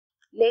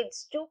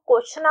Let's do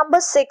question number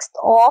 6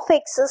 of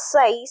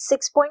exercise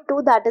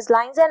 6.2, that is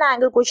lines and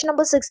angle. Question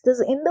number 6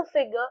 is in the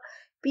figure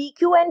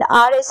PQ and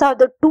RS are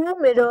the two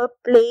mirror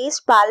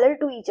placed parallel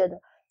to each other.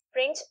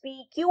 Friends,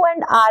 PQ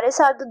and RS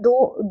are the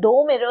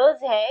दो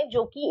mirrors हैं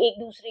जो कि एक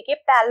दूसरे के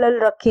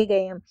parallel रखे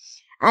गए हैं.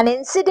 An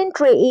incident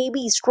ray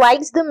AB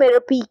strikes the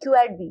mirror PQ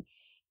at B.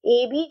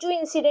 AB जो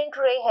incident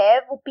ray है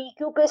वो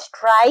PQ पे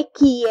strike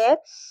की है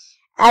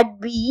at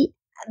B.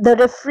 The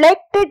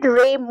reflected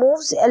ray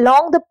moves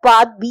along the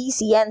path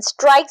BC and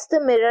strikes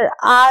the mirror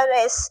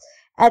RS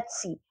at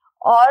C.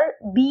 और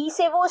B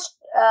से वो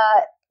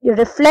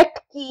reflect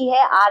की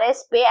है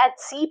RS पे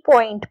at C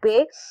पॉइंट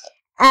पे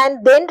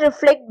and then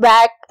reflect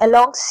back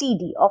along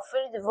CD और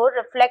फिर वो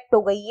रिफ्लेक्ट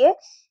हो गई है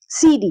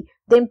CD.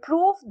 Then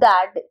prove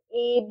that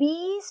AB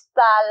is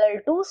parallel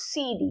to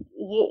CD.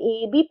 ये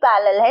AB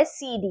parallel है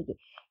CD के,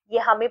 ये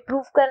हमें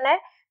प्रूव करना है.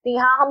 तो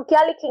यहाँ हम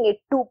क्या लिखेंगे?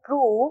 To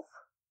prove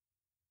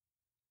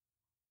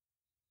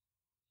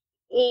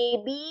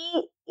AB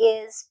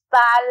is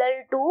parallel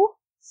to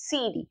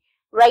CD.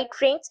 Right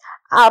friends?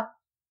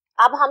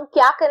 अब हम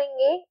क्या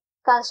करेंगे?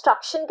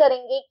 कंस्ट्रक्शन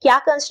करेंगे. क्या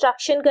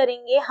कंस्ट्रक्शन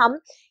करेंगे हम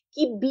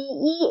कि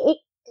BE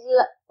एक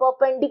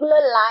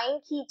परपेंडिकुलर लाइन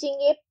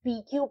खींचेंगे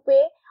PQ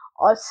पे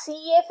और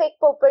CF एक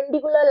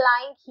परपेंडिकुलर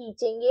लाइन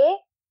खींचेंगे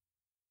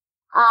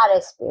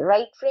RS पे.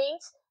 Right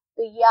friends?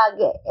 तो ये आ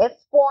गया F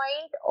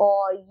पॉइंट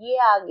और ये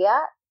आ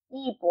गया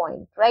E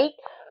point.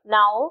 Right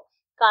now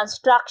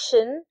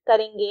construction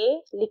करेंगे,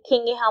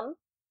 लिखेंगे हम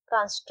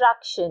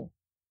construction.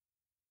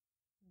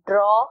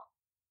 Draw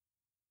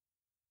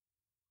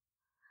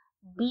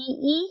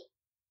BE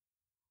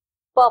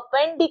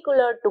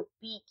perpendicular to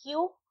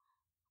PQ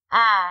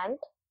and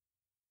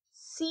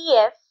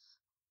CF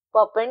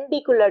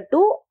perpendicular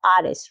to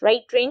RS.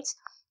 Right friends?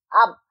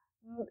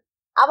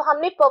 अब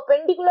हमने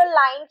परपेंडिकुलर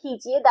लाइन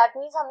खींची है, दैट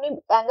मीन्स हमने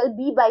एंगल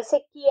B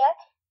बाइसेक्ट किया है.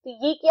 तो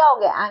ये क्या हो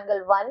गया?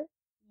 एंगल 1,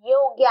 ये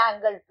हो गया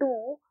एंगल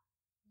 2,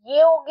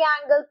 ये हो गया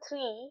एंगल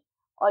 3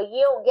 और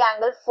ये हो गया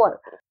एंगल 4.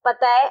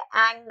 पता है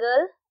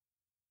angle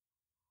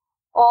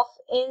of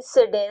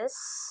incidence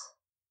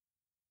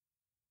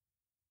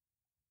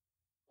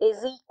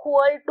is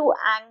equal to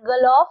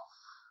angle of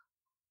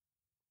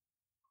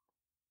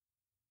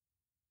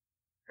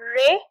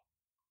ray,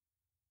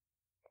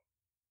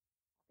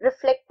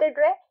 reflected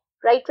ray.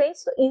 Right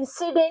friends? तो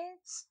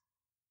इंसिडेंस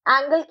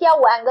एंगल क्या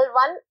हुआ? एंगल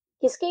 1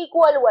 किसके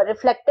इक्वल हुआ?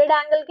 रिफ्लेक्टेड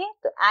एंगल के.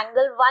 तो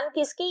एंगल 1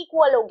 किसके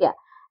इक्वल हो गया?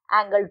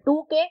 एंगल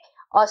 2 के.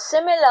 और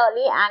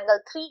सिमिलरली एंगल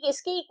 3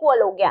 किसके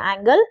इक्वल हो गया?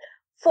 एंगल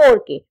 4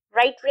 के.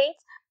 Right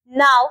friends?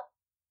 Now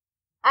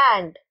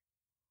and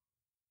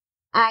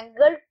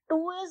angle 2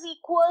 is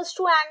equals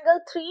to angle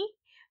 3.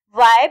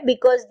 Why?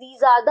 Because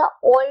these are the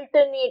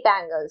alternate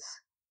angles.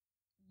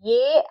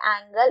 ये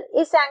एंगल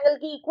इस एंगल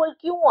की इक्वल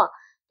क्यों हुआ?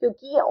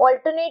 क्योंकि ये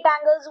alternate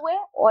angles हुए.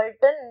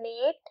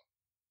 alternate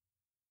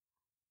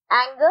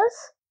angles.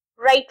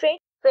 right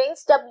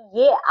friends? जब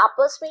ये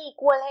आपस में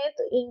इक्वल है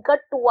तो इनका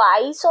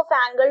twice of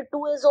angle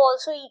 2 is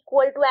also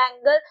equal to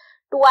angle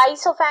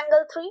twice of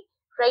angle 3.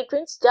 Right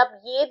friends?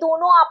 जब ये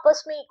दोनों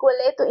आपस में इक्वल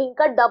है तो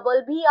इनका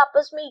डबल भी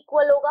आपस में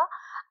इक्वल होगा.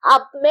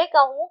 अब मैं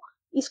कहूं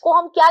इसको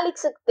हम क्या लिख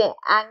सकते हैं?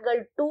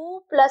 Angle 2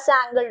 plus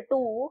angle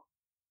 2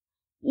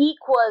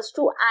 equals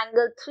to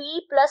angle 3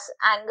 plus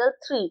angle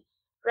 3.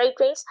 Right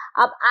friends?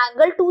 अब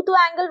एंगल 2 तो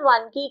एंगल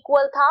 1 की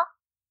इक्वल था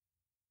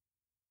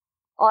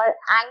और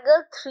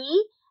एंगल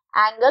 3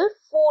 एंगल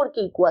 4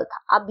 के इक्वल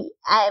था. अब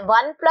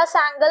 1 प्लस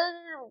एंगल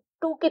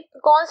 2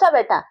 कौन सा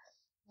बेटा?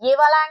 ये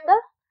वाला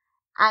angle.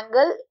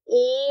 Angle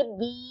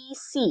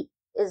ABC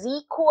is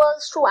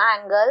equals to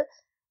angle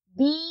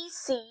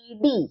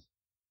BCD.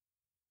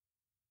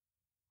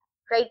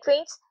 Right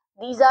friends?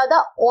 These are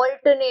the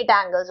alternate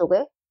angles हो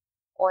गए.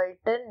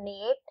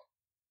 alternate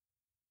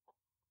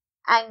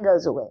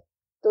angles हो गए.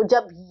 तो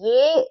जब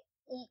ये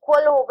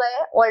इक्वल हो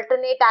गए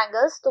alternate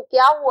angles तो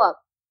क्या हुआ?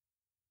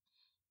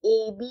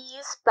 AB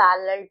is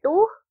parallel to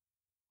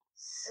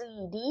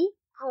CD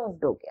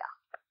proved हो गया.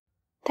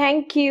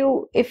 Thank you.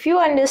 If you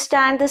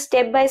understand the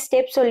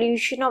step-by-step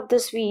solution of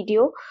this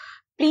video,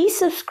 please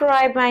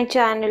subscribe my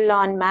channel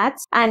on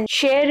Maths and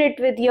share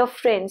it with your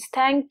friends.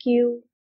 Thank you.